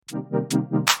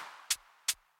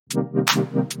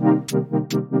What's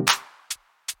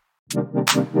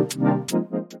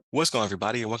going on,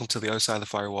 everybody, and welcome to the Other Side of the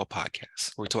Firewall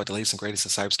podcast, where we talk about the latest and greatest in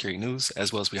cybersecurity news,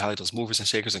 as well as we highlight those movers and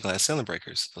shakers and glass ceiling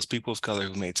breakers, those people of color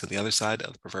who made it to the other side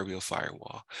of the proverbial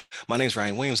firewall. My name is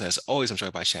Ryan Williams, and as always, I'm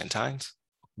joined by Shannon Tynes.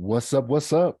 What's up?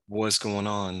 What's up? What's going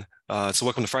on? So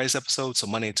welcome to Friday's episode. So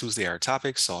Monday and Tuesday are our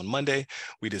topics. So on Monday,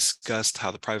 we discussed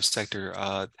how the private sector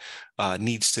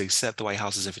needs to accept the White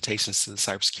House's invitations to the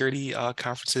cybersecurity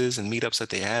conferences and meetups that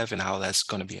they have and how that's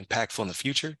going to be impactful in the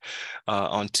future.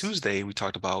 On Tuesday, we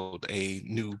talked about a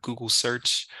new Google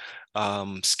search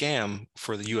scam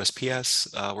for the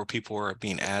USPS where people are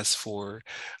being asked for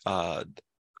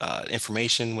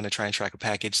information when they're trying to track a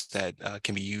package that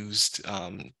can be used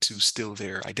to steal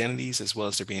their identities, as well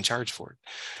as they're being charged for it.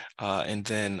 And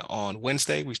then on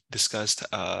Wednesday, we discussed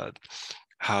how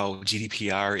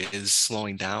GDPR is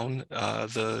slowing down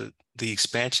the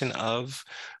expansion of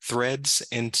threads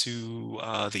into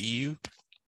the EU,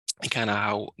 and kind of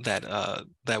how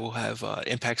that will have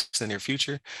impacts in the near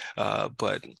future.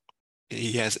 But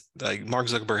he has, like, Mark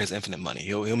Zuckerberg has infinite money.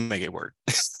 He'll make it work.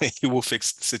 He will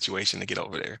fix the situation to get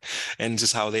over there. And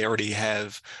just how they already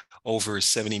have over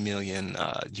 70 million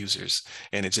users,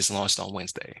 and it just launched on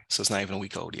Wednesday, so it's not even a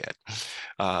week old yet.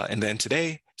 And then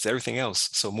today is everything else.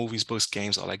 So movies, books,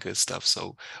 games, all that good stuff.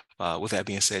 So with that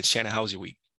being said, Shannon, how was your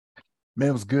week? Man,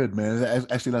 it was good, man.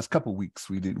 Actually, last couple of weeks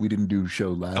we didn't do show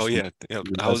last week. Yeah.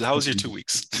 How was your 2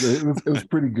 weeks? It was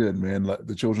pretty good, man.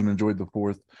 The children enjoyed the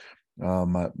 4th.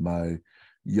 My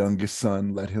youngest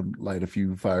son let him light a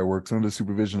few fireworks under the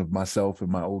supervision of myself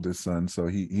and my oldest son, so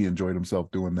he enjoyed himself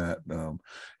doing that.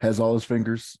 Has all his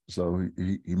fingers, so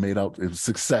he made out. It was a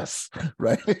success,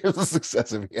 right? It was a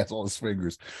success if he has all his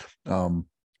fingers.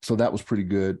 So that was pretty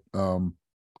good.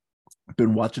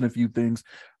 Been watching a few things.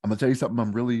 I'm gonna tell you something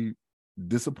I'm really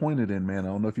disappointed in, man. I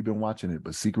don't know if you've been watching it,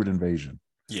 but Secret Invasion.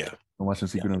 Yeah, I'm watching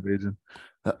Secret Invasion.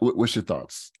 What's your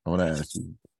thoughts? I want to ask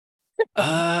you.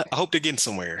 I hope they're getting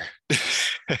somewhere.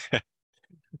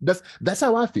 That's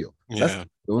how I feel. Yeah.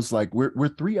 It was like we're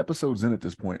 3 episodes in at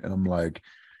this point, and I'm like,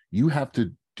 you have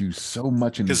to do so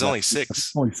much in because only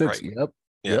 6. Only 6. Right.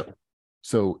 Yep.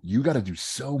 So you got to do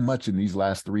so much in these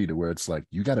last 3 to where it's like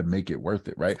you got to make it worth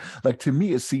it, right? Like, to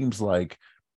me, it seems like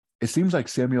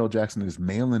Samuel L. Jackson is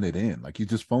mailing it in. Like, he's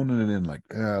just phoning it in, like,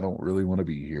 I don't really want to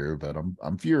be here, but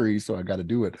I'm Fury, so I got to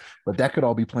do it. But that could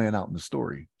all be playing out in the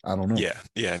story. I don't know.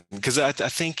 Yeah. Because I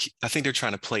think they're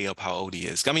trying to play up how old he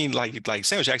is. I mean, like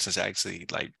Samuel Jackson's actually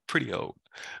like pretty old.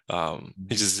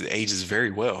 He just ages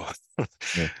very well.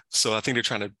 Yeah. So I think they're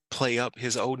trying to play up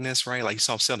his oldness, right? Like, you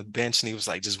saw him sit on the bench and he was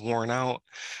like just worn out.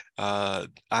 I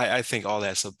think all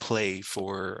that's a play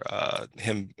for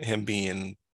him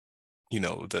being,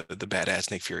 the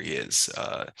badass Nick Fury is.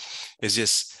 It's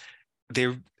just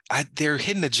they're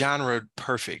hitting the genre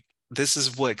perfect. This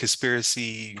is what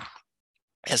conspiracy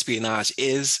espionage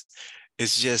is.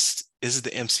 It's just, this is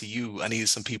the MCU. I needed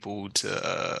some people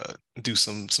to do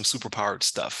some superpowered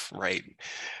stuff, right?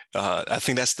 I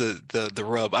think that's the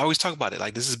rub. I always talk about it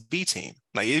like this is B team.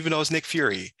 Like, even though it's Nick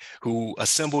Fury who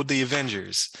assembled the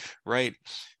Avengers, right?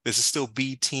 This is still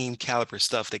B team caliber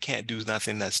stuff. They can't do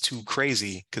nothing that's too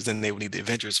crazy, because then they would need the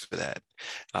Avengers for that.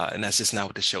 And that's just not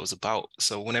what the show is about.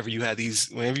 So whenever you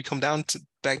come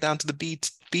back down to the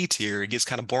B tier, it gets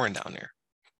kind of boring down there.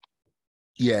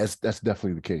 Yes, that's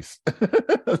definitely the case.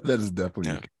 That is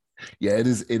definitely the case. Yeah,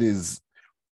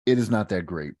 it is not that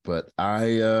great, but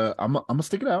I'm gonna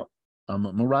stick it out. I'm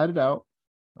gonna ride it out.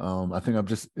 I think I'm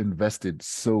just invested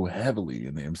so heavily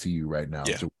in the MCU right now.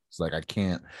 Yeah. So it's like I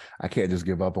can't just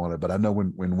give up on it. But I know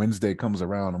when Wednesday comes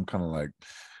around, I'm kind of like,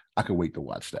 I could wait to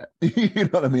watch that. You know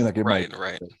what I mean? Like, it right.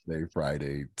 Thursday,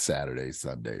 Friday, Saturday,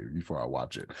 Sunday before I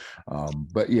watch it.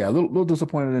 But yeah, a little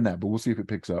disappointed in that, but we'll see if it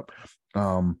picks up.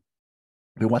 Been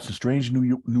watching Strange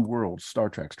New Worlds, Star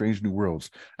Trek, Strange New Worlds.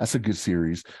 That's a good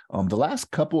series. The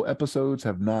last couple episodes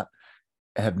have not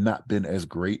been as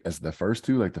great as the first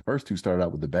 2. Like, the first 2 started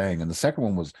out with a bang, and the second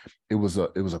one was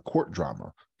a court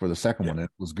drama for the second one. And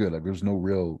it was good. Like, there was no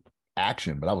real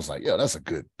action, but I was like, yeah, that's a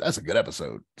good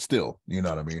episode still. You know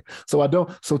what I mean? So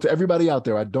to everybody out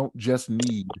there, I don't just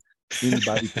need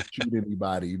anybody to shoot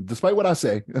anybody, despite what I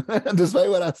say.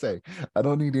 I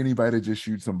don't need anybody to just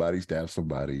shoot somebody, stab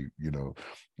somebody,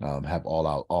 have all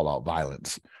out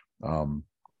violence.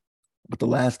 But the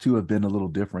last 2 have been a little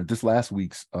different. This last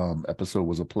week's episode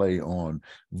was a play on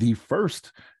the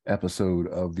first episode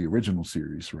of the original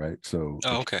series, right? So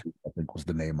okay. I think was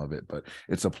the name of it, but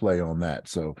it's a play on that.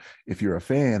 So if you're a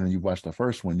fan and you've watched the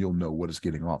first one, you'll know what it's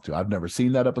getting off to. I've never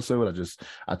seen that episode.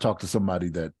 I talked to somebody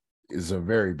that is a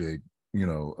very big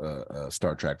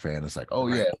Star Trek fan. It's like, oh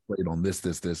yeah, Right. played on this,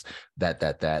 that,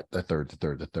 the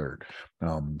third.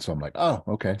 So I'm like, oh,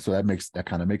 okay. So that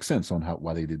kind of makes sense on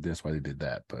why they did this, why they did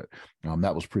that. But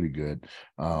that was pretty good.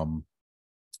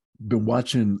 Been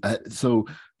watching so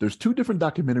there's two different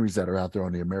documentaries that are out there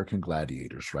on the American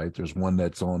Gladiators, right? There's one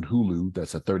that's on Hulu,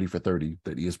 that's a 30 for 30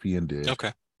 that ESPN did.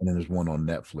 Okay. And then there's one on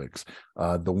Netflix.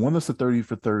 The one that's a 30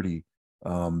 for 30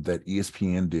 that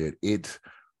ESPN did,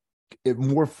 it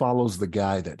more follows the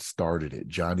guy that started it,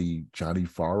 Johnny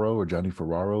Ferraro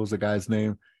is the guy's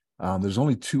name. There's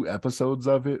only 2 episodes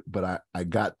of it, but I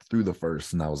got through the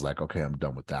first and I was like, okay, I'm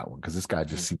done with that one, because this guy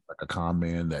just seems like a con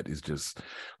man that is just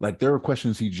like, there are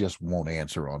questions he just won't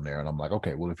answer on there. And I'm like,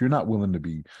 okay, well, if you're not willing to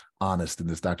be honest in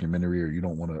this documentary, or you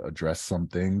don't want to address some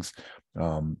things,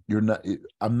 I'm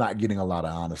not getting a lot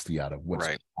of honesty out of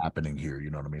what's happening here.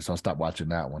 You know what I mean? So I stopped watching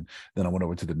that one. Then I went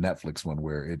over to the Netflix one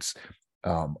where it's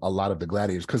a lot of the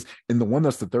gladiators, because in the one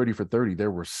that's the 30 for 30,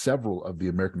 there were several of the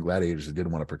American gladiators that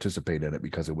didn't want to participate in it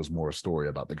because it was more a story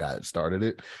about the guy that started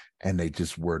it, and they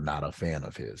just were not a fan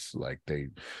of his. Like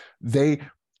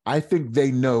I think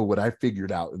they know what I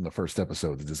figured out in the first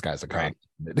episode, that this guy's a con.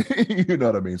 You know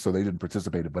what I mean? So they didn't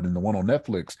participate. But in the one on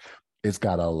Netflix, it's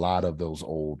got a lot of those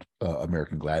old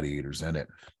American gladiators in it.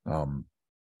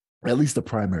 At least the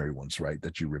primary ones, right,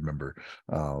 that you remember,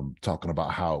 talking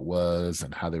about how it was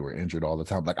and how they were injured all the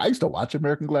time. Like, I used to watch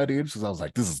American Gladiators because I was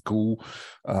like, this is cool.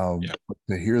 To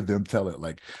hear them tell it,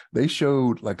 like, they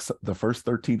showed like the first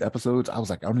 13 episodes. I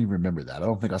was like, I don't even remember that. I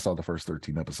don't think I saw the first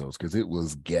 13 episodes because it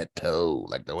was ghetto,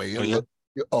 like the way it looked.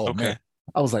 Oh man,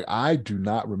 I was like, I do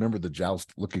not remember the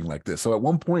joust looking like this. So at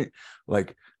one point,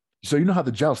 like, so you know how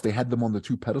the joust, they had them on the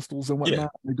 2 pedestals and whatnot,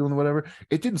 they're doing whatever.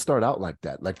 It didn't start out like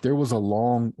that. Like, there was a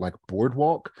long like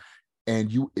boardwalk,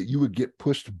 and you would get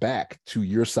pushed back to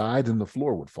your side and the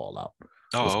floor would fall out.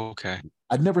 Oh, okay.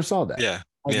 I never saw that. Yeah,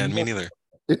 me neither.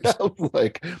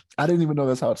 Like, I didn't even know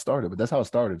that's how it started, but that's how it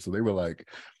started. So they were like,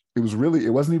 it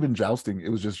wasn't even jousting. It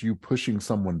was just you pushing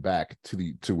someone back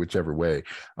to whichever way.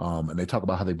 And they talk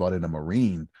about how they brought in a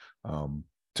Marine,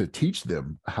 to teach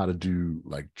them how to do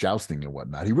like jousting and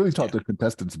whatnot. He really taught the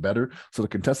contestants better. So the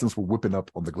contestants were whipping up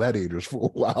on the gladiators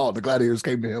for a while. The gladiators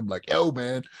came to him like, yo,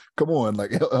 man, come on,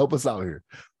 like, help us out here.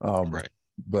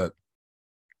 But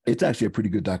it's actually a pretty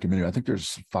good documentary. I think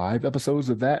there's 5 episodes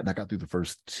of that, and I got through the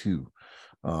first 2.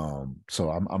 So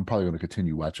I'm probably going to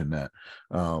continue watching that.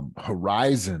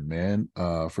 Horizon, man,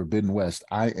 Forbidden West.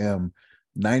 I am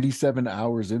 97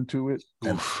 hours into it,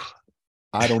 and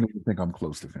I don't even think I'm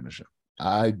close to finishing.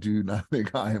 I do not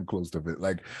think I am close to it.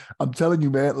 Like, I'm telling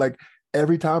you, man, like,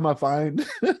 every time I find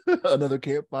another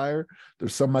campfire,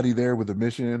 there's somebody there with a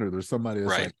mission, or there's somebody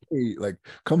that's like, hey, like,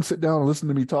 come sit down and listen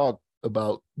to me talk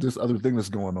about this other thing that's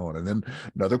going on. And then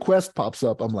another quest pops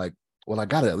up. I'm like, well, I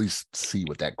got to at least see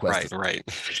what that quest is. Right.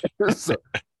 So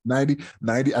 90,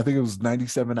 I think it was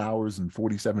 97 hours and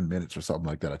 47 minutes or something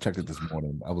like that. I checked it this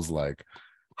morning. I was like,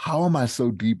 how am I so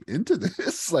deep into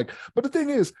this? Like, but the thing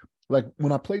is, like,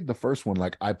 when I played the first one,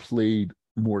 like, I played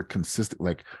more consistent,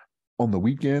 like, on the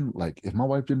weekend, like, if my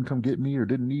wife didn't come get me or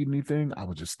didn't need anything, I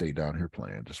would just stay down here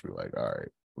playing, just be like, all right,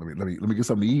 let me get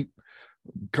something to eat,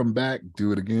 come back,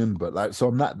 do it again. But like, so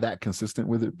I'm not that consistent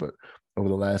with it, but over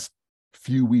the last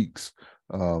few weeks,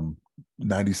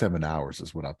 97 hours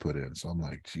is what I put in. So I'm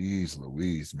like, geez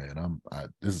Louise, man,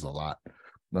 this is a lot.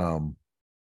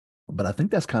 But I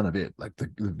think that's kind of it. Like, the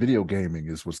video gaming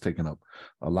is what's taking up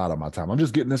a lot of my time. I'm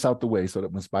just getting this out the way so that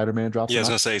when Spider-Man drops, I was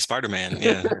gonna say Spider-Man.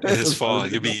 Yeah, this fall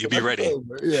you'll be ready.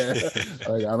 Yeah,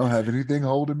 like, I don't have anything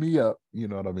holding me up. You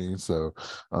know what I mean? So,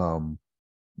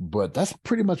 but that's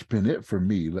pretty much been it for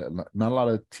me. Not a lot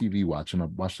of TV watching.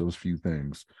 I've watched those few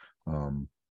things, and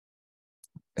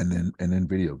then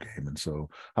video gaming. So,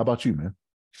 how about you, man?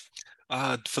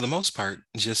 For the most part,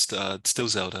 just still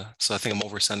Zelda. So I think I'm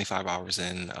over 75 hours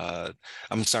in.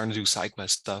 I'm starting to do side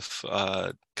quest stuff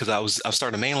because I was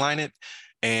starting to mainline it,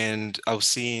 and I was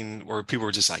seeing where people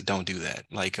were just like, "Don't do that."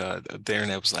 Like the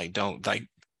internet was like, "Don't," like,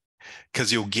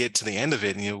 because you'll get to the end of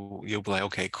it and you'll be like,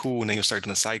 "Okay, cool," and then you'll start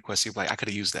doing the side quests. You'll be like, "I could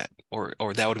have used that," or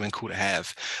that would have been cool to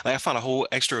have. Like, I found a whole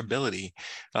extra ability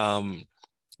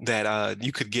that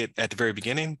you could get at the very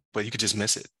beginning, but you could just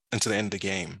miss it until the end of the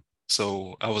game.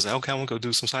 So I was like, okay, I'm gonna go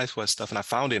do some side quest stuff, and I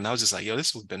found it, and I was just like, yo,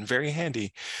 this would have been very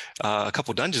handy a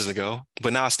couple dungeons ago,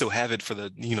 but now I still have it for the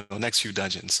next few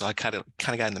dungeons. So I kind of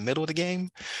got in the middle of the game.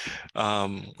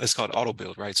 It's called auto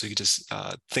build, right? So you just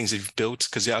things that you've built,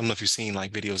 because I don't know if you've seen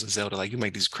like videos of Zelda, like you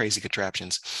make these crazy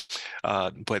contraptions,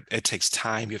 but it takes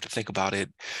time. You have to think about it,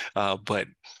 but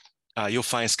you'll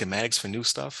find schematics for new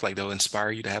stuff, like they'll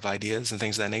inspire you to have ideas and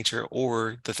things of that nature,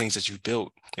 or the things that you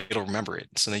built, it'll remember it.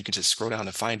 So then you can just scroll down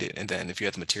and find it. And then if you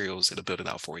have the materials, it'll build it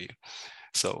out for you.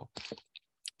 So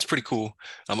it's pretty cool.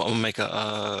 I'm gonna make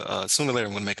sooner or later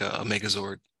I'm gonna make a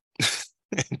Megazord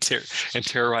and, and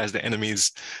terrorize the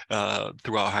enemies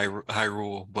throughout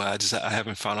Hyrule, but I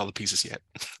haven't found all the pieces yet.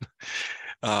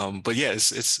 But yeah,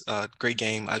 it's a great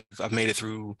game. I've made it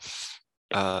through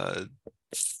uh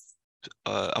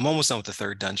I'm almost done with the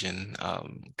third dungeon,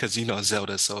 because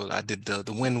Zelda. So I did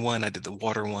the wind one, I did the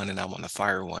water one, and I'm on the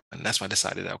fire one. And that's why I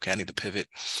decided that, okay, I need to pivot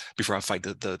before I fight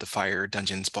the fire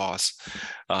dungeon's boss.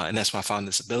 And that's when I found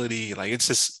this ability. Like it's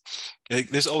just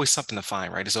there's always something to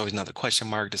find, right? There's always another question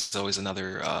mark. There's always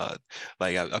another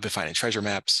like I've been finding treasure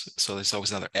maps, so there's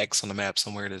always another X on the map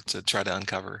somewhere to try to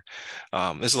uncover.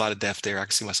 There's a lot of depth there. I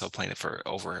can see myself playing it for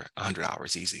over 100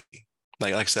 hours easy.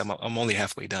 Like I said, I'm only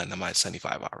halfway done. I'm at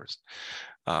 75 hours.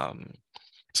 Um,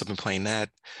 so I've been playing that.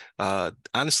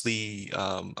 Honestly,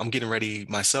 I'm getting ready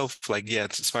myself. Like, yeah,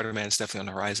 Spider-Man is definitely on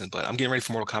the horizon, but I'm getting ready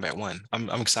for Mortal Kombat 1. I'm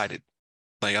excited.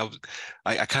 Like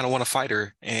I kind of want a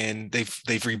fighter, and they've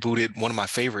rebooted one of my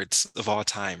favorites of all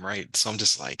time, right? So I'm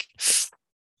just like,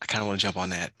 I kind of want to jump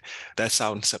on that. That's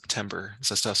out in September,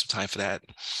 so I still have some time for that.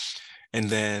 And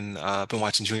then I've been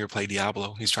watching Junior play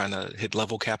Diablo. He's trying to hit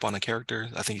level cap on a character.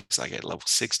 I think he's like at level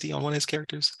 60 on one of his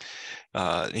characters.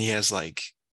 And he has like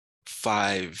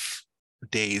 5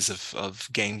 days of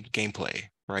gameplay,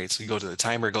 right? So you go to the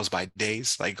timer, it goes by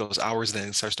days, like it goes hours, then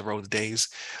it starts to roll the days.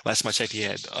 Last time I checked, he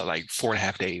had like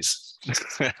 4.5 days.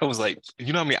 I was like,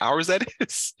 you know how many hours that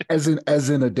is? As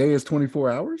in a day is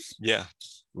 24 hours? Yeah.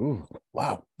 Ooh,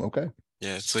 wow. Okay.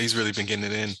 Yeah, so he's really been getting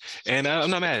it in, and I'm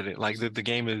not mad at it. Like the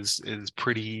game is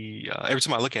pretty. Every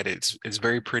time I look at it, it's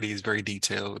very pretty. It's very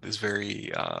detailed. It's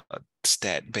very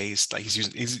stat based. Like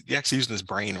he's actually using his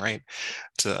brain, right,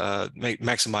 to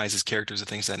maximize his characters and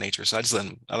things of that nature. So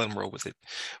I let him roll with it.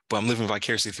 But I'm living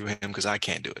vicariously through him because I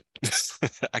can't do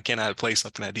it. I cannot play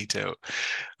something that detailed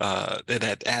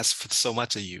that asks for so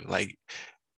much of you. Like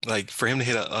for him to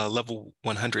hit a level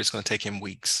 100, it's going to take him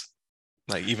weeks.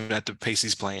 Like even at the pace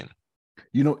he's playing.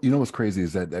 You know what's crazy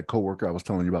is that coworker I was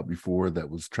telling you about before that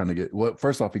was trying to get, well,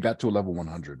 first off, he got to a level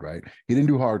 100, right? He didn't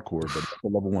do hardcore, but a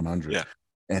level 100. Yeah.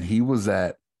 And he was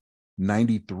at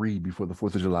 93 before the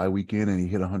 4th of July weekend, and he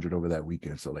hit 100 over that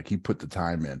weekend. So like he put the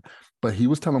time in. But he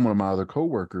was telling one of my other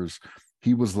coworkers,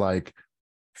 he was like,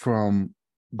 from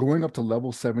going up to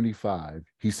level 75,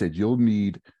 he said you'll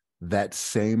need that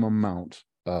same amount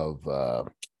of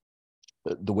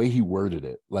the way he worded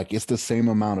it, like it's the same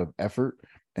amount of effort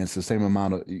and it's the same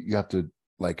amount of, you have to,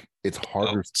 like, it's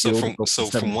harder So still to go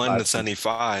from 1 to 75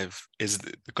 75 is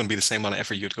going to be the same amount of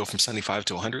effort you'd go from 75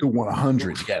 to 100? to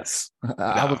 100. Yes.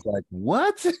 I was No. like,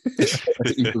 what?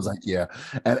 He was like, yeah.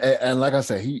 And like I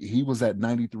said, he was at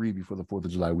 93 before the 4th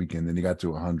of July weekend, then he got to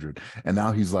 100. And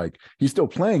now he's like, he's still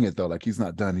playing it though. Like he's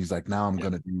not done. He's like, now I'm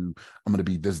gonna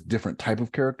be this different type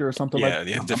of character or something like Yeah, that.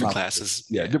 yeah, different classes.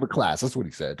 Yeah, Yeah. different class. That's what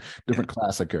he said. Different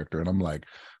class of character. And I'm like,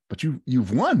 but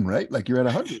you've won, right? Like you're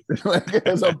at 100. Like,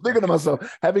 so I'm thinking to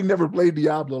myself, having never played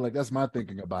Diablo, like that's my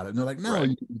thinking about it. And they're like, no, Right.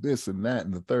 you do this and that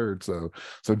and the third. So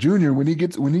Junior, when he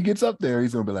gets up there,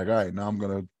 he's gonna be like, all right, now I'm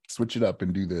gonna switch it up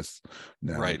and do this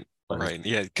now. Right. Right.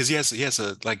 Yeah, because he has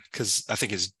a like because I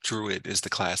think his druid is the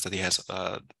class that he has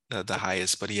the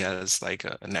highest, but he has like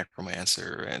a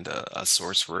necromancer and a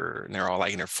sorcerer, and they're all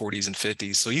like in their 40s and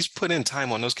 50s. So he's put in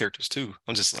time on those characters too.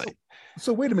 I'm just like,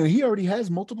 So wait a minute, he already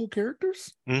has multiple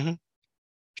characters? mm-hmm. Yep.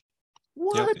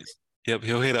 What? Yep,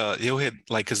 he'll hit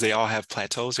like because they all have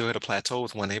plateaus. He'll hit a plateau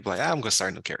with one. He'll be like, I'm gonna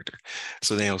start a new character.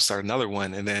 So then he'll start another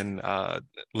one, and then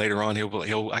later on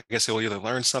I guess he'll either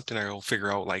learn something or he'll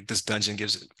figure out like this dungeon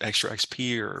gives extra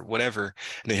XP or whatever,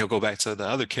 and then he'll go back to the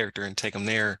other character and take them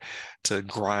there to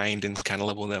grind and kind of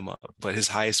level them up. But his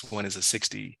highest one is a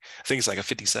 60. I think it's like a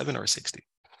 57 or a 60.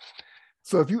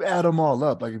 So if you add them all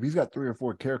up, like if he's got 3 or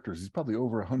 4 characters, he's probably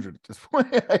over 100 at this point.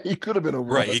 He could have been over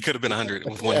Right, 100. he could have been 100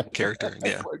 with one character.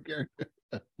 Yeah. One character.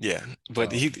 Yeah,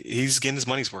 but Oh. he's getting his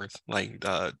money's worth. Like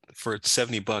for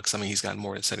 $70, I mean, he's gotten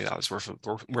more than $70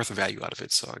 worth of value out of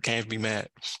it. So I can't be mad.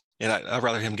 And I'd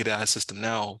rather him get out of the system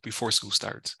now before school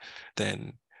starts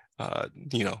than uh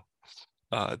you know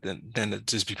than to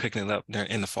just be picking it up there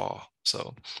in the fall.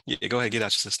 So yeah, go ahead, get out your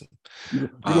system. You're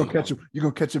gonna Um, catch him. You're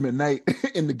gonna catch him at night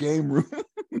in the game room,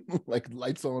 like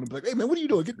lights on, and be like, "Hey man, what are you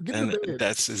doing? Get in and the bed."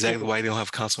 that's exactly why they don't have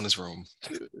a console in his room,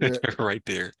 Yeah. right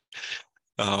there.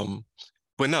 Um,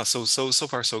 But no, so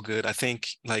far so good. I think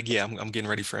like yeah, I'm getting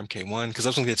ready for MK1 because I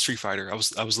was gonna get Street Fighter. I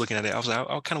was looking at it. I was like,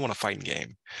 I kind of want a fighting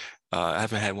game. I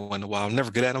haven't had one in a while. I'm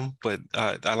never good at them, but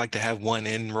I like to have one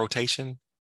in rotation.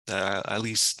 that I at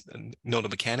least know the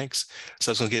mechanics. So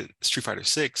I was gonna get Street Fighter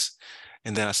 6,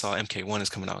 and then I saw MK1 is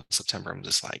coming out in September. I'm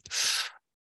just like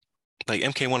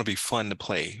MK1 will be fun to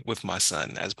play with my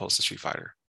son as opposed to Street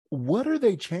Fighter. What are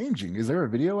they changing? Is there a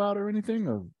video out or anything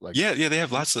of like? Yeah, they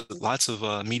have lots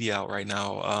of media out right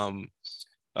now.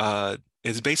 Uh,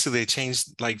 it's basically they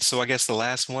changed like so. I guess the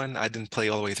last one I didn't play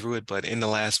all the way through it, but in the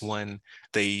last one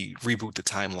they reboot the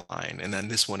timeline, and then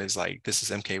this one is like this is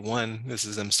MK1. This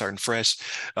is them starting fresh.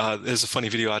 There's a funny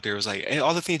video out there. It was like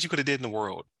all the things you could have did in the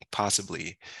world,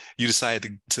 possibly. You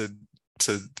decided to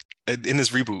in this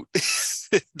reboot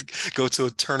go to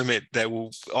a tournament that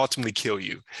will ultimately kill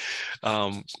you.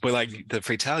 But like the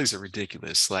fatalities are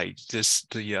ridiculous. Like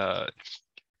just the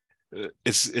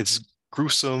it's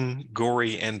gruesome,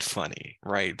 gory, and funny,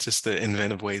 right? Just the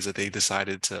inventive ways that they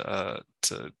decided to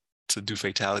do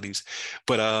fatalities.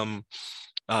 But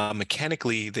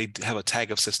mechanically, they have a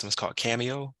tag up system. It's called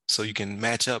Cameo, so you can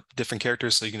match up different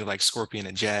characters. So you can do like Scorpion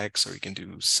and Jax, or you can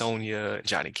do Sonya,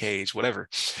 Johnny Cage, whatever.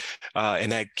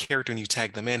 And that character, when you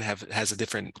tag them in, has a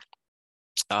different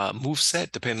move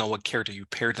set depending on what character you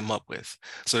paired them up with.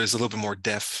 So there's a little bit more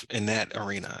depth in that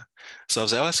arena. So I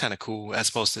was like, oh, that's kind of cool. As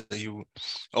opposed to you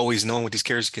always knowing what these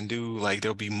characters can do, like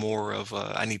there'll be more of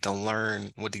I need to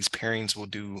learn what these pairings will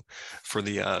do for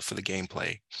the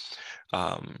gameplay.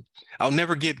 I'll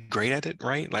never get great at it,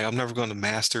 right? Like I'm never going to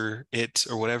master it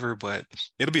or whatever, but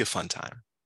it'll be a fun time.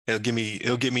 It'll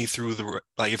get me through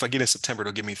like if I get in September,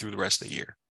 it'll get me through the rest of the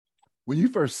year. When you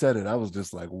first said it, I was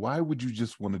just like, why would you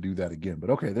just want to do that again? But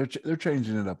okay, they're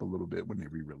changing it up a little bit when they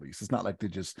re-release. It's not like they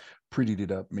just prettied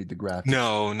it up, made the graphics.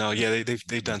 No, yeah,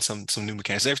 they've done some new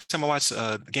mechanics. Every time I watch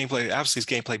the gameplay, obviously it's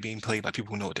gameplay being played by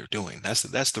people who know what they're doing. That's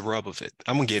the rub of it.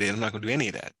 I'm gonna get it. I'm not gonna do any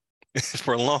of that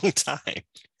for a long time.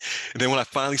 And then when I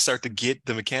finally start to get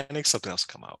the mechanics, something else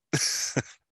will come out.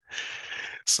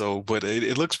 So, but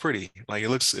it looks pretty. Like it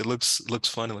looks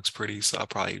fun. It looks pretty. So I'll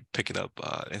probably pick it up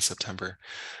in September.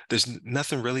 There's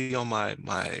nothing really on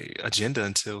my agenda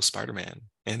until Spider-Man,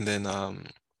 and then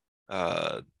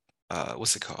uh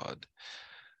what's it called?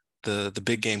 The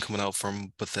big game coming out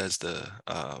from Bethesda.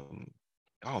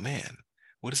 Oh man,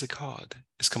 what is it called?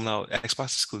 It's coming out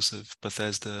Xbox exclusive,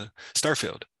 Bethesda,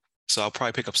 Starfield. So I'll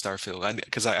probably pick up Starfield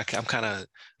because I'm kind of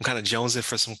jonesing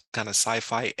for some kind of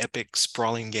sci-fi epic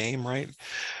sprawling game, right?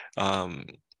 Um,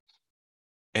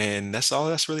 and that's all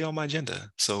that's really on my agenda.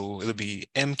 So it'll be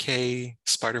MK,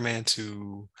 Spider-Man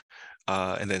 2,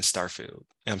 and then Starfield.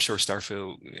 And I'm sure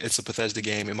Starfield, it's a Bethesda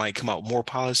game. It might come out more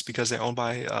polished because they're owned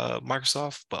by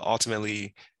Microsoft, but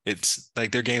ultimately it's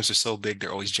like their games are so big,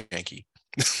 they're always janky.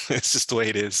 It's just the way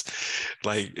it is.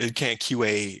 Like it can't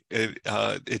QA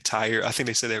it tire. I think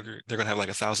they said they're gonna have like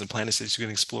 1,000 planets that you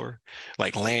can explore,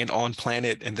 like land on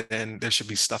planet, and then there should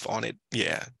be stuff on it.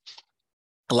 Yeah,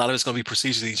 a lot of it's going to be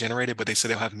procedurally generated, but they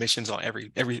said they'll have missions on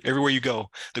everywhere you go.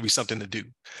 There'll be something to do.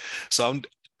 So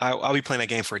I'll be playing that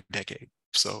game for a decade.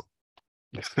 So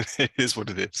it is what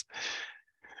it is.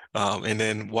 And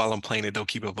then while I'm playing it, they'll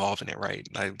keep evolving it, right?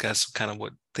 Like that's kind of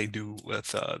what they do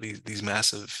with these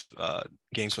massive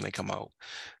games when they come out.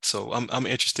 So I'm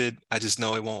interested. I just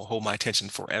know it won't hold my attention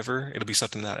forever. It'll be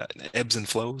something that ebbs and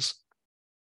flows.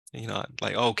 You know,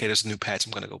 like, oh, okay, there's a new patch.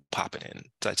 I'm gonna go pop it in,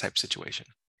 that type of situation.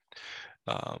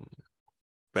 Um,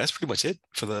 but that's pretty much it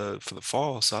for the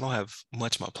fall. So I don't have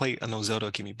much on my plate. I know Zelda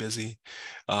will keep me busy.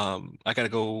 I gotta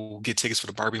go get tickets for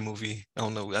the Barbie movie. I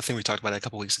don't know. I think we talked about that a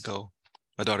couple weeks ago.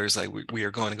 My daughter's like, we are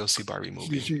going to go see Barbie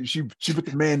movie. She put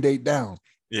the mandate down.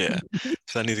 Yeah.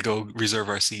 So I need to go reserve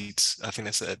our seats. I think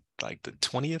that's at like the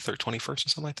 20th or 21st or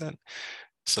something like that.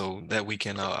 So that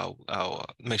weekend I'll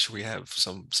make sure we have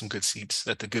some good seats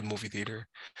at the good movie theater.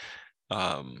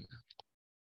 Um,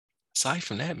 Aside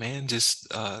from that, man,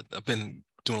 just I've been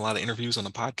doing a lot of interviews on the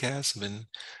podcast. I've been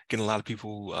getting a lot of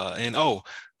people and oh,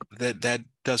 that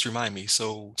does remind me.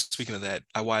 So speaking of that,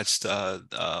 I watched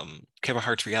Kevin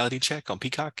Hart's reality check on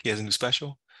Peacock. He has a new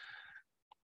special.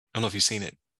 I don't know if you've seen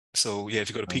it. So yeah, if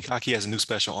you go to Peacock, he has a new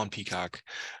special on Peacock.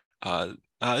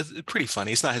 It's pretty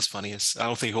funny. It's not his funniest. I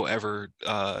don't think he'll ever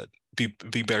be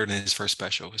better than his first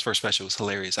special. His first special was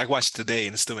hilarious. I watched it today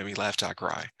and it still made me laugh till I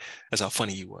cry. That's how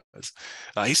funny he was.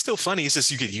 He's still funny. It's just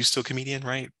you get used to a comedian,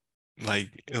 right? Like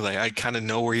I kind of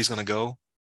know where he's gonna go,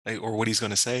 like, or what he's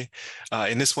gonna say.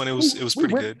 In this one, it was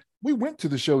pretty good. We went to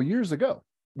the show years ago.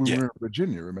 We Yeah. were in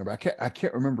Virginia. Remember? I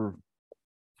can't remember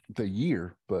the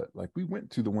year, but like we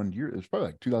went to the one year. It was probably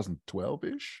like 2012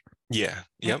 ish. Yeah.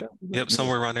 Yep. Yep.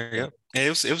 Somewhere around there. Yep. And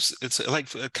it's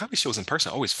like comedy shows in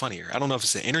person are always funnier. I don't know if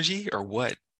it's the energy or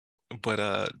what,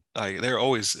 but like they're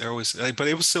always like, but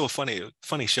it was still a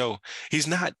funny show. He's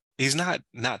not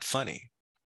not funny.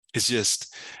 it's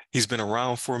just he's been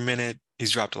around for a minute.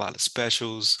 He's dropped a lot of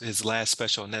specials. His last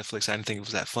special on Netflix, I didn't think it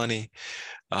was that funny.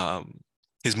 Um,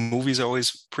 his movies are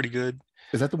always pretty good.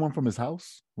 Is that the one from his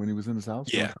house when he was in his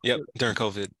house during Yeah, yep. COVID? During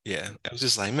COVID, yeah, I was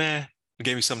just like, man, it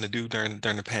gave me something to do during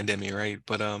the pandemic, right?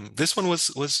 But this one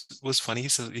was funny. He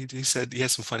said he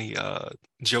had some funny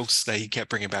jokes that he kept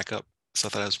bringing back up. So I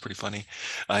thought that was pretty funny.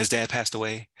 His dad passed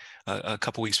away a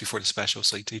couple weeks before the special,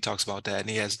 so he talks about that, and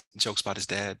he has jokes about his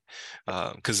dad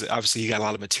because obviously he got a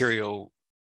lot of material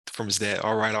from his dad.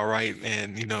 All right,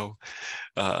 and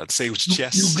say with your You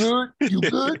chest. good? You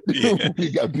good? Yeah.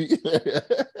 You got beat.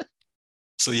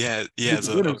 So yeah, he You're has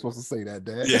a not supposed to say that,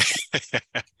 Dad.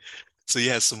 yeah. So he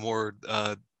has some more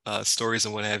stories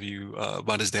and what have you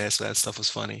about his dad. So that stuff was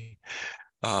funny.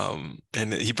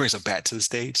 And he brings a bat to the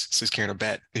stage. So he's carrying a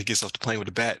bat. He gets off the plane with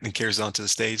a bat and carries it onto the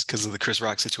stage because of the Chris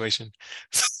Rock situation.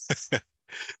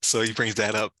 So he brings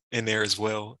that up in there as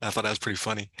well. I thought that was pretty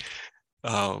funny.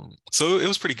 So it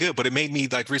was pretty good, but it made me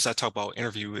like the reason I talk about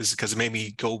interview is because it made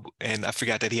me go and I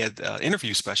forgot that he had an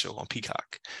interview special on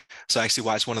Peacock. So I actually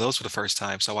watched one of those for the first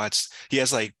time. So I watched he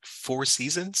has like 4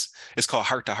 seasons. It's called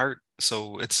Heart to Heart.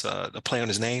 So it's a play on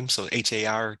his name. So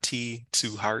HART to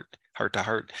Heart to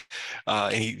Heart.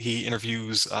 And he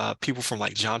interviews people from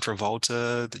like John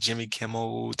Travolta to Jimmy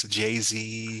Kimmel to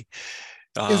Jay-Z.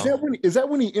 Is that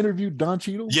when he interviewed Don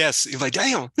Cheadle? Yes, he's like,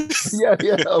 damn. Yeah,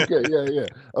 okay, yeah.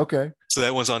 Okay. So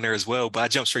that one's on there as well. But I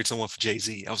jumped straight to one for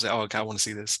Jay-Z. I was like, oh, okay, I want to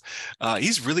see this.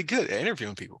 He's really good at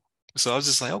interviewing people. So I was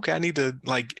just like, okay, I need to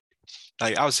like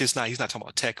obviously he's not talking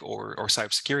about tech or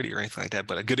cybersecurity or anything like that,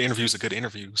 but a good interview is a good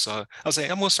interview. So I was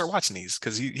like, I'm gonna start watching these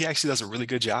because he actually does a really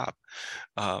good job.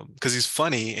 Because he's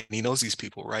funny and he knows these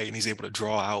people, right? And he's able to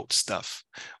draw out stuff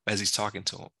as he's talking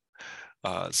to them.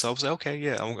 So I was like, okay,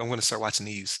 yeah, I'm gonna start watching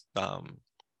these.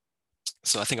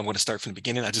 So I think I'm going to start from the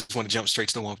beginning. I just want to jump straight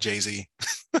to the one with Jay-Z.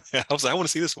 I was like, I want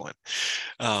to see this one.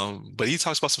 But he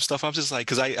talks about some stuff. I'm just like,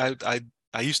 because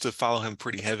I used to follow him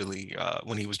pretty heavily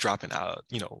when he was dropping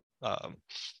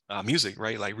music,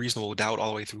 right? Like Reasonable Doubt all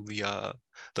the way through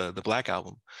the Black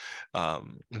album.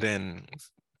 Then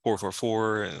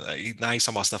 444. Now he's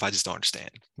talking about stuff I just don't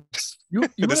understand. You This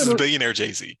want to is know? billionaire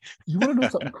Jay-Z. You want to know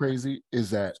something crazy?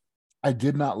 Is that I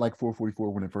did not like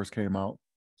 444 when it first came out,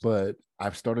 but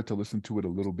I've started to listen to it a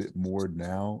little bit more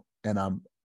now, and I'm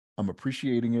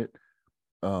appreciating it.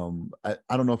 I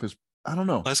don't know if it's I don't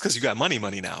know. Well, that's because you got money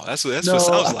now. That's what it No,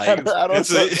 sounds like. I don't. That's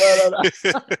it.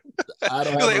 No. I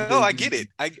don't You're have no like, oh, I Jay-Z get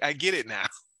money. it. I get it now.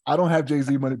 I don't have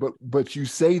Jay-Z money, but you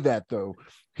say that though.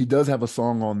 He does have a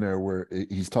song on there where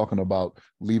he's talking about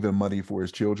leaving money for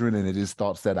his children, and it is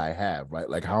thoughts that I have, right?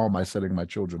 Like, how am I setting my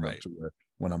children up Right. to where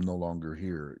when I'm no longer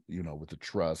here, with a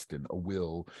trust and a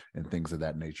will and things of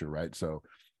that nature, right? So,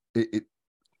 I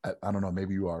don't know.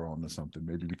 Maybe you are on to something.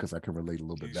 Maybe because I can relate a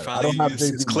little bit better. I Finally, don't have it's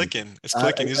Jay-Z money. clicking. It's I,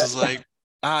 clicking. He's just like,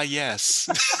 ah, yes.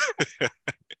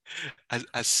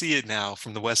 I see it now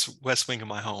from the west wing of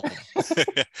my home. I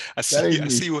that see ain't I me.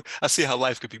 see I see how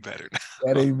life could be better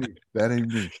That now. ain't me. That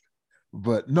ain't me.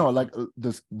 But no, like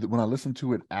this when I listened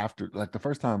to it after, like the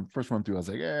first run through, I was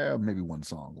like, yeah, maybe one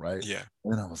song, right? Yeah,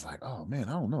 And I was like, oh man,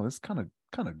 I don't know, it's kind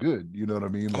of good. You know what I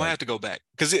mean? I might Like, have to go back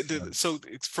because so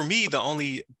it's for me the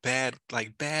only bad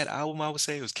album I would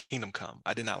say was Kingdom Come.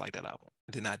 I did not like that album.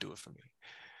 It did not do it for me.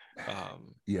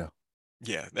 Um, yeah,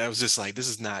 yeah, that was just like this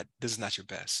is not your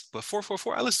best. But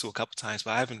 444, I listened to a couple times,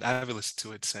 but I haven't listened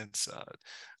to it since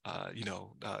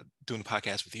doing the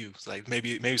podcast with you. It's like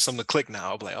maybe something to click now.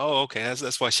 I'll be like, oh, okay,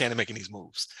 that's why Shannon making these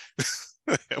moves.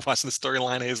 Watching the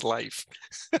storyline of his life,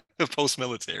 post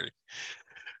military.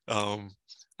 Um,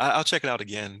 I'll check it out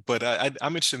again, but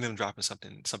I'm interested in him dropping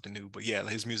something new. But yeah,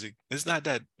 his music it's not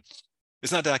that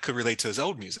I could relate to his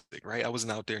old music, right? I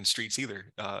wasn't out there in the streets either.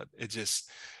 It just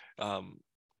um,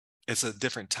 it's a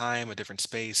different time, a different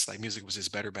space. Like music was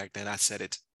just better back then. I said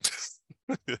it.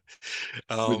 with you.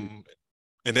 um,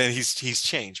 and then he's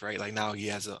changed, right? Like now he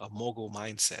has a mogul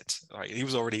mindset. Right? He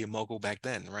was already a mogul back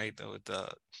then, right? With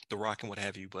the Rock and what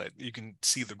have you. But you can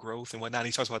see the growth and whatnot.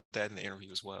 He talks about that in the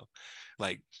interview as well.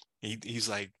 Like he's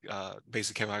like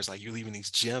basically Kevin Hart's like you're leaving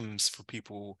these gems for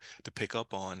people to pick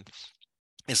up on.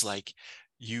 It's like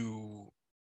you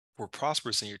were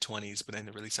prosperous in your 20s, but then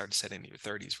it really started to set in your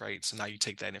 30s, right? So now you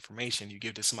take that information, you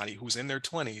give to somebody who's in their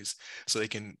 20s so they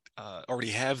can already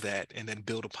have that and then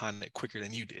build upon it quicker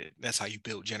than you did. That's how you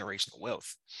build generational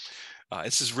wealth.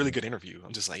 It's just a really good interview.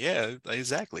 I'm just like, yeah,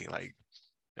 exactly. Like,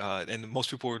 and most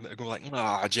people are going like,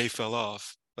 ah, Jay fell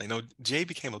off. Like, no, Jay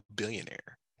became a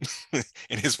billionaire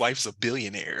and his wife's a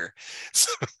billionaire.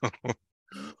 So,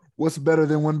 What's better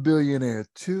than one billionaire?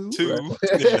 Two, two,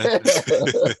 yeah.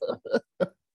 right?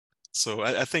 So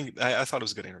I think I thought it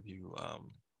was a good interview.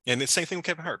 And the same thing with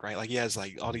Kevin Hart, right? Like he has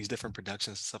like all these different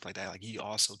productions and stuff like that. Like he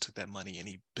also took that money and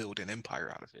he built an empire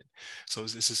out of it. So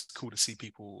it's just cool to see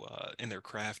people in their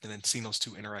craft and then seeing those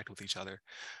two interact with each other.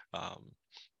 Um,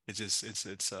 it's just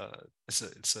it's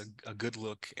a good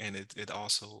look, and it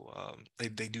also they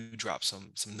do drop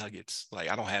some nuggets. Like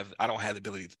I don't have the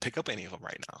ability to pick up any of them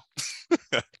right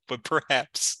now, but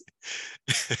perhaps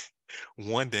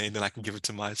one day, and then I can give it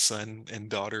to my son and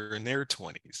daughter in their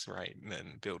 20s, right? And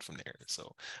then build from there.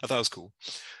 So I thought it was cool.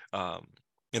 Um,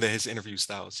 and then his interview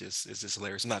style is just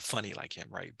hilarious. Not funny like him,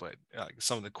 right? But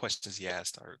some of the questions he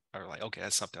asked are like, okay,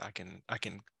 that's something I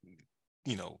can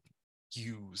you know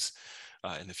use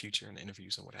in the future in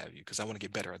interviews and what have you, because I want to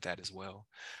get better at that as well.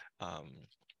 Um,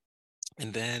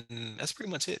 and then that's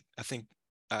pretty much it. I think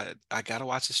I gotta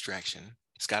watch Distraction.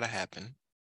 It's gotta happen.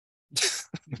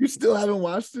 You still haven't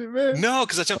watched it, man? No,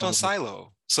 because I jumped on Um,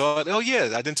 Silo. So, oh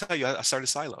yeah, I didn't tell you. I started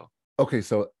Silo. okay,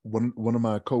 so one of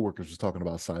my coworkers was talking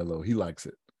about Silo. He likes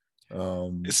it.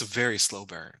 It's a very slow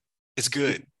burn. It's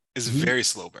good. It's a he very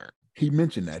slow burn. he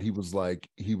mentioned that he was like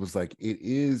it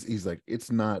is. He's like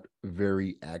it's not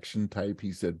very action type.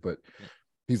 He said, but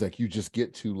he's like you just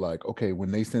get to like okay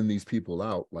when they send these people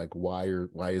out like why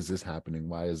is this happening,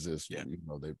 why is this, Yeah,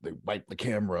 they wipe the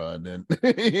camera and then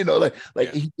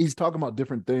like yeah, he's talking about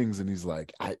different things and he's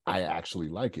like I actually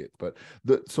like it, but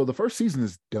the first season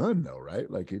is done though, right?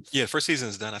 Like yeah. it's First season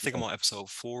is done. I think I'm on episode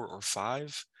 4 or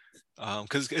 5,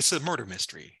 because it's a murder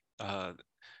mystery,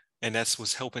 and that's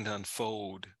what's helping to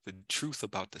unfold the truth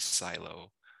about the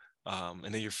silo.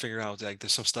 And then you're figuring out like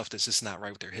there's some stuff that's just not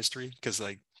right with their history, because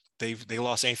like they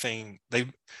lost anything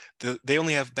they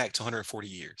only have back to 140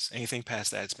 years. Anything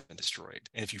past that's been destroyed.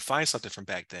 And if you find something from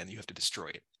back then, you have to destroy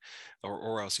it,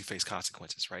 or else you face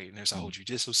consequences, right? And there's a whole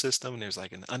judicial system, and there's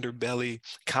like an underbelly.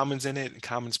 Common's in it, and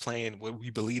Common's playing what we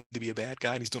believe to be a bad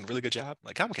guy, and he's doing a really good job.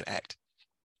 Like Common can act.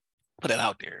 Put it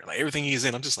out there. Like everything he's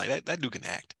in, I'm just like that dude can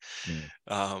act. yeah.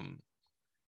 Um,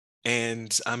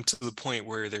 and I'm to the point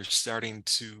where they're starting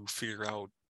to figure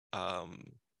out,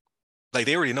 um, like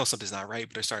they already know something's not right,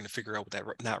 but they're starting to figure out what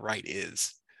that not right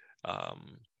is.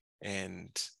 Um, and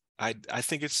I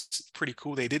think it's pretty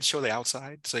cool. They did show the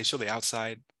outside, so they show the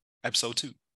outside episode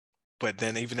 2, but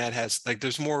then even that has like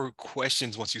there's more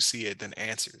questions once you see it than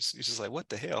answers. It's just like what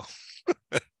the hell.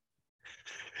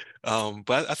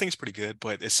 But I think it's pretty good.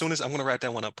 But as soon as I'm gonna wrap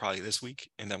that one up probably this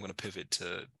week, and then I'm gonna pivot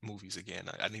to movies again.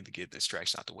 I need to get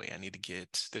Distraction out the way. I need to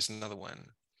get there's another one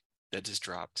that just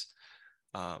dropped.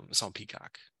 It's on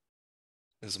Peacock.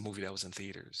 There's a movie that was in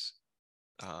theaters.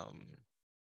 Um,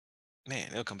 Man,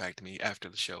 it'll come back to me after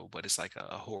the show, but it's like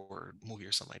a horror movie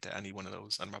or something like that. I need one of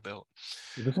those under my belt.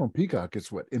 If it's on Peacock,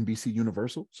 it's what, NBC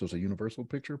Universal, so it's a Universal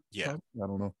picture, Yeah, probably? I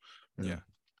don't know. Yeah. yeah.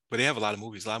 But they have a lot of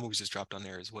movies. A lot of movies just dropped on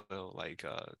there as well. Like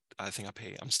I think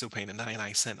I'm still paying the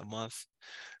 99 cent a month.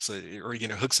 So it already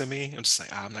getting hooks in me. I'm just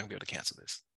like, I'm not gonna be able to cancel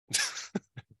this.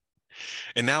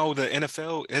 And now the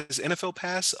NFL is NFL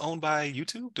Pass owned by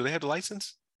YouTube? Do they have the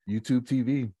license? YouTube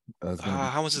TV is going to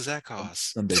be How much does that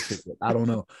cost? Sunday ticket. I don't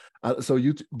know. So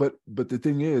you, but the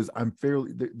thing is, I'm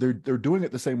fairly they're doing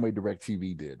it the same way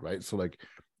DirecTV did, right? So like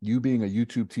you being a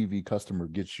YouTube TV customer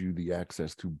gets you the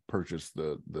access to purchase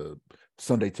the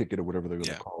Sunday ticket or whatever they're going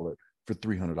to Yeah. call it for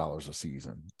 $300 a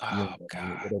season. Oh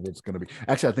God. Whatever it's going to be.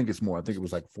 Actually, I think it's more. I think it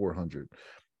was like 400.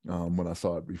 When I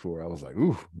saw it before, I was like,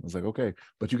 ooh, I was like, okay,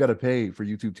 but you got to pay for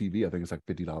YouTube TV. I think it's like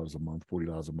 $50 a month,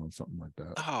 $40 a month, something like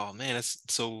that. Oh man, that's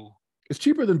so It's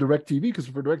cheaper than DirecTV because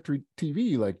for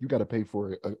DirecTV, like you got to pay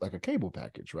for like a cable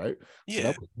package, right? So yeah.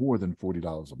 that was more than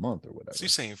 $40 a month or So you're whatever.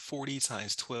 saying 40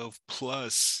 times 12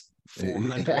 plus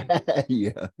 400.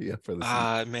 Yeah, for the season.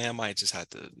 Man, I might just have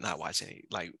to not watch any,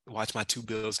 like watch my two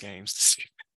Bills games.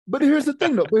 But here's the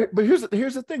thing, though. But here's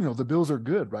the thing, though. The Bills are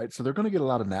good, right? So they're going to get a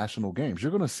lot of national games.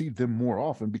 You're going to see them more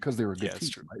often because they're a Yeah, good it's team,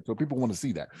 true. right? So people want to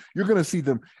see that. You're going to see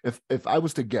them. If I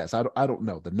was to guess, I don't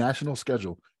know the national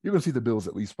schedule. You're going to see the Bills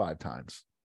at least 5 times,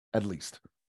 at least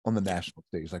on the Yeah, national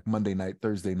stage, like Monday night,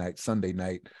 Thursday night, Sunday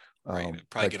night. right.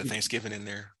 Probably Like get a Thanksgiving in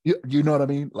there. you know what I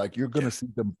mean? Like you're going Yeah, to see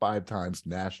them 5 times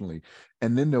nationally,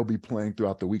 and then they'll be playing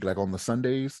throughout the week, like on the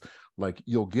Sundays. Like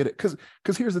you'll get it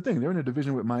because here's the thing: they're in a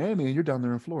division with Miami, and you're down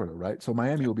there in Florida, right? So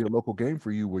Miami yeah, will be a local game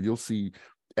for you, where you'll see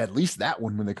at least that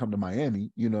one when they come to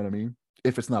Miami. You know what I mean?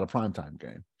 If it's not a primetime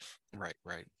game. right,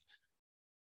 right.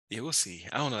 Yeah, we'll see.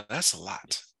 I don't know. That's a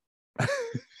lot.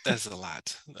 That's a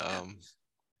lot.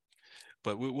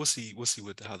 But we'll see. We'll see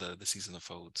how the season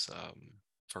unfolds.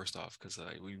 First off, because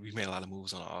we made a lot of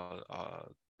moves on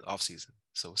off season,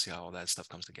 so we'll see how all that stuff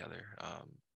comes together.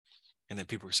 And then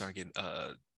people are starting to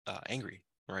get angry,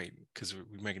 right? Because we're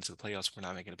making it to the playoffs, we're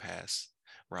not making it pass.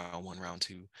 round one, round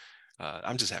two.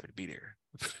 I'm just happy to be there.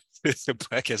 But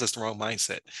I guess that's the wrong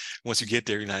mindset. Once you get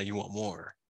there, now you want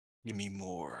more. Give me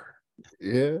more.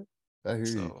 Yeah, I hear you.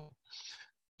 So,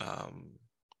 um,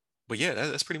 but yeah,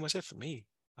 that's pretty much it for me.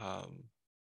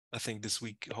 I think this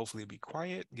week hopefully it'll be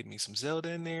quiet, get me some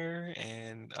Zelda in there,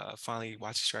 and finally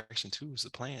watch Extraction 2 is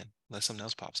the plan, unless something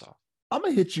else pops off. I'm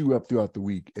gonna hit you up throughout the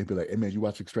week and be like, "Hey man, you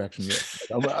watch Extraction yet?"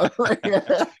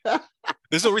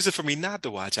 There's no reason for me not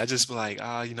to watch. I just be like,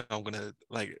 I'm gonna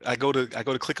like I go to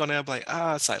click on that, I'm like,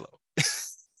 Silo.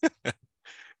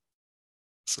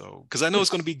 So because I know it's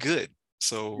gonna be good.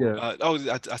 So Yeah,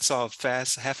 I saw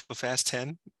half of Fast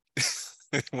 10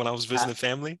 when I was visiting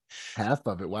family. half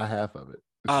of it. Why half of it?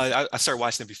 I started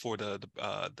watching it before the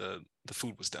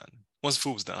food was done. Once the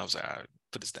food was done, I was like, all right,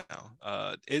 put this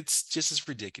down. It's just as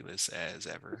ridiculous as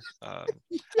ever. I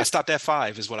stopped at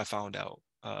 5 is what I found out.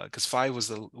 Because 5 was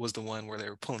the one where they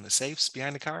were pulling the safes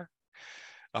behind the car.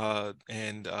 Old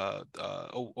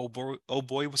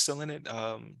boy was still in it.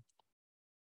 Paul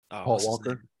What's his Walker.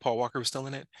 name? Paul Walker was still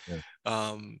in it.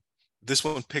 Yeah. This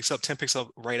one 10 picks up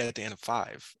right at the end of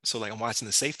 5. So like I'm watching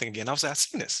the safe thing again. I was like, I've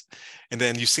seen this. And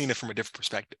then you've seen it from a different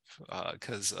perspective.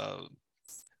 Because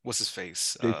what's his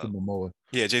face? Jason Momoa.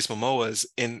 Yeah, Jason Momoa is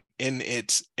in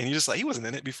it, and you're just like, he wasn't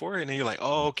in it before, and then you're like,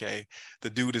 oh, okay, the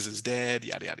dude is his dad,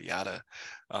 yada yada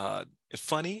yada.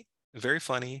 Funny, very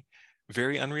funny,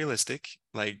 very unrealistic,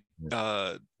 like,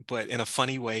 but in a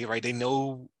funny way, right? They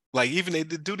know, like, even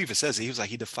the dude even says it. He was like,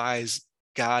 he defies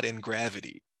God and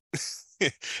gravity.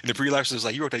 And the pre-life was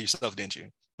like, you wrote that yourself, didn't you?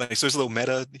 Like, so there's a little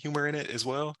meta humor in it as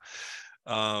well.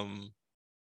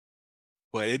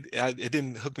 But it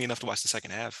didn't hook me enough to watch the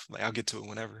second half. Like I'll get to it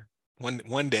whenever.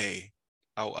 One day,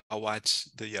 I'll watch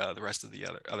the rest of the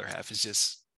other half. It's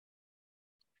just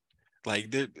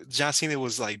like John Cena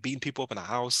was like beating people up in a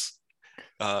house.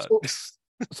 So,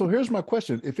 so here's my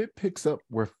question: if it picks up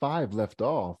where 5 left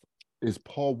off, is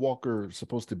Paul Walker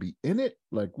supposed to be in it?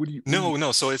 Like, what do you?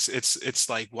 No. So it's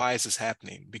like, why is this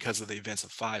happening? Because of the events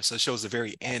of 5. So it shows the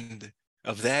very end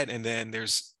of that, and then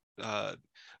there's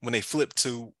when they flip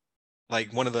to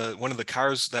like one of the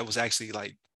cars that was actually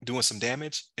like doing some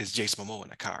damage is Jason Momoa in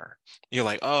the car. You're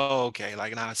like, oh, okay,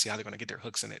 like now I see how they're gonna get their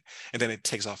hooks in it, and then it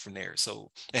takes off from there.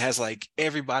 So it has like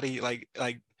everybody like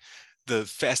the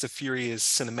Fast and Furious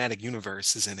cinematic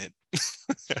universe is in it,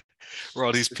 where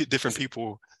all these different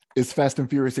people. Is Fast and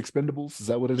Furious Expendables? Is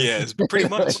that what it is? Yeah, it's pretty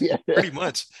much, Yeah. pretty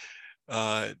much.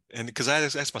 And because I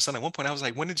asked my son at one point, I was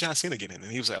like, when did John Cena get in?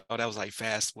 And he was like, oh, that was like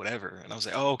Fast, whatever. And I was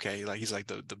like, oh, okay. Like he's like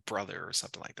the brother or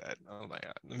something like that. I was like,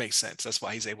 it makes sense. That's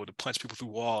why he's able to punch people through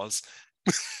walls.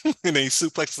 And then he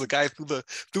suplexes the guy through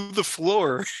the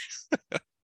floor.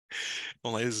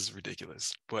 I'm like, this is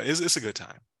ridiculous. But it's a good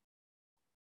time.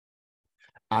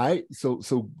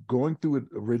 So going through it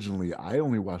originally, I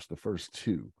only watched the first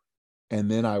 2. And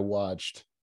then I watched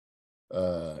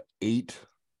 8.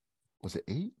 Was it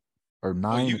 8 or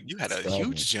 9? Oh, you had a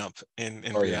huge jump in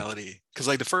reality, because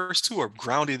like the first 2 are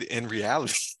grounded in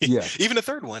reality. Yeah. Even the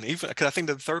third one, even because I think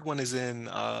the third one is in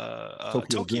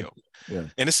Tokyo. Yeah.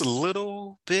 And it's a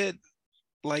little bit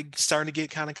like starting to get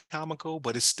kind of comical,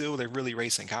 but it's still, they're really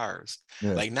racing cars.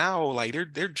 Yeah. Like now, like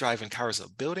they're driving cars up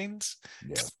buildings.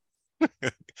 Yeah.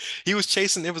 He was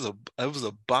chasing, it was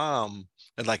a bomb,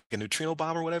 like a neutrino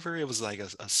bomb or whatever. It was like a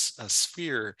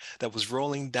sphere that was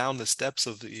rolling down the steps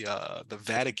of the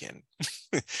Vatican.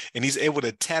 And he's able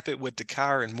to tap it with the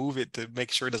car and move it to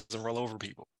make sure it doesn't roll over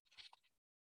people.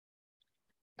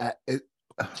 I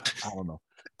don't know.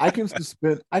 I can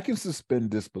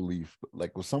suspend disbelief, but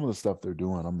like with some of the stuff they're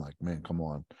doing, I'm like, man, come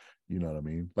on. You know what I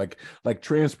mean? Like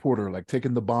Transporter, like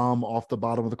taking the bomb off the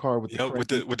bottom of the car with the crane.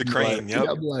 With the crane. Like,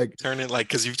 I'm like, turn it, like,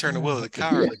 because you turn the wheel of the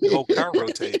car, like the whole car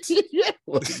rotates. Yeah,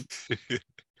 like,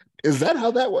 is that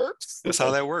how that works? That's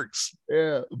how that works.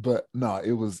 Yeah, but no,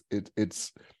 it's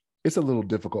a little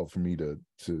difficult for me to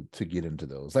get into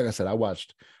those. Like I said, I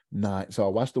watched 9. So I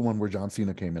watched the one where John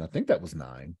Cena came in. I think that was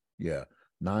 9. Yeah,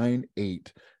 9,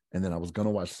 8. And then I was going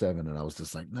to watch 7, and I was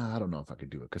just like, nah, I don't know if I could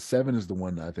do it. Because 7 is the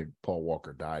one that I think Paul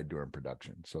Walker died during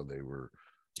production. So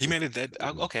he made it that,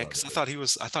 okay, because I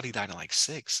thought he died in like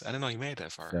 6. I didn't know he made it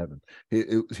that far.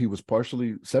 7. He was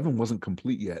partially, 7 wasn't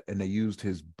complete yet, and they used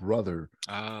his brother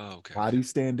body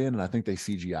stand in, and I think they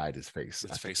CGI'd his face.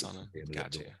 His face on him.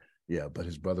 Gotcha. Yeah, but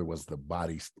his brother was the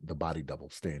body double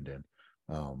stand in.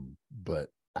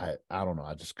 But I don't know.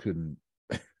 I just couldn't.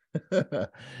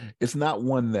 It's not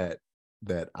one that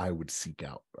I would seek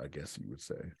out, I guess you would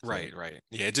say. So. Right.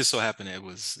 Yeah, it just so happened it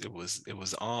was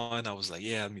on. I was like,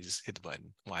 yeah, let me just hit the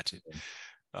button, watch it.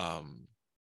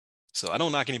 So I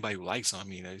don't knock anybody who likes them. I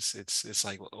mean, it's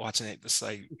like watching it. It's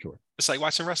like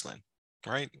watching wrestling.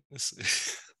 right? It's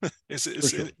it's, For it's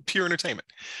sure. pure entertainment.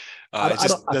 It I don't.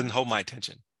 just doesn't hold my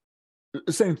attention.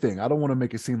 Same thing. I don't want to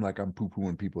make it seem like I'm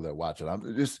poo-pooing people that watch it.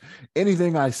 I'm just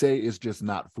anything I say is just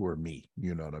not for me.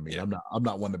 You know what I mean? Yeah, I'm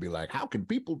not one to be like, how can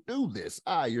people do this?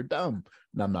 Ah, you're dumb.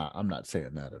 And I'm not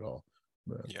saying that at all.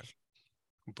 But yeah.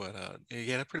 But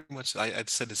yeah, that pretty much. I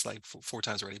said this like four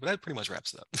times already, but that pretty much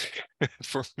wraps it up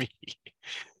for me.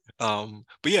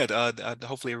 But yeah,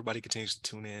 hopefully everybody continues to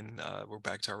tune in. We're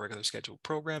back to our regular scheduled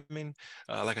programming.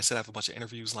 Like I said, I have a bunch of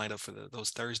interviews lined up for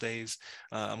those Thursdays.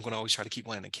 I'm going to always try to keep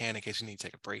one in the can in case you need to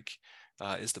take a break.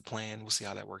 Is the plan. We'll see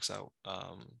how that works out.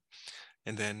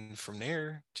 And then from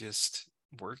there, just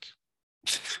work.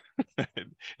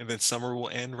 And then summer will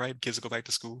end, right? Kids will go back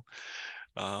to school.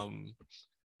 Um,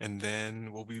 and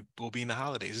then we'll be in the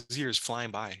holidays. This year is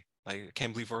flying by. Like I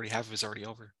can't believe already half of it's already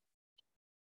over.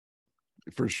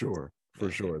 for Yeah,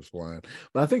 sure, it's flying.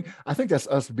 But I think that's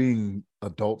us being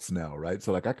adults now, right?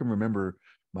 So like I can remember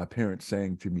my parents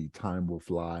saying to me, "Time will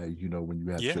fly," you know, when you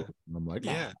have yeah, children. And I'm like,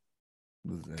 nah. yeah.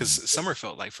 Because And summer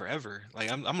felt like forever.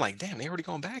 Like I'm like, damn, they already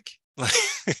going back. Like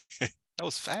that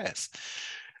was fast.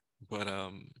 But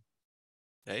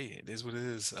hey, it is what it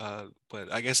is.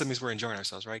 But I guess that means we're enjoying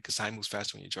ourselves, right? Because time moves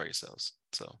faster when you enjoy yourselves.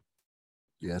 So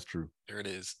yeah, that's true. there it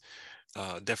is.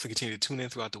 Definitely continue to tune in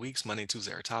throughout the weeks. Monday and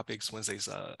Tuesday are topics. Wednesdays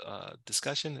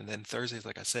discussion, and then Thursdays,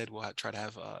 like I said, we'll try to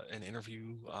have an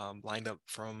interview lined up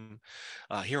from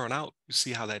here on out.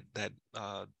 See how that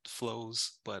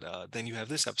flows. But then you have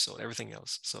this episode, everything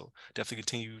else. So definitely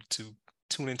continue to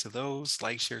tune into those,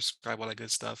 like, share, subscribe, all that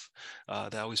good stuff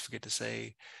that I always forget to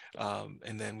say.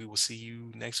 And then we will see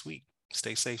you next week.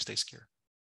 Stay safe, stay secure.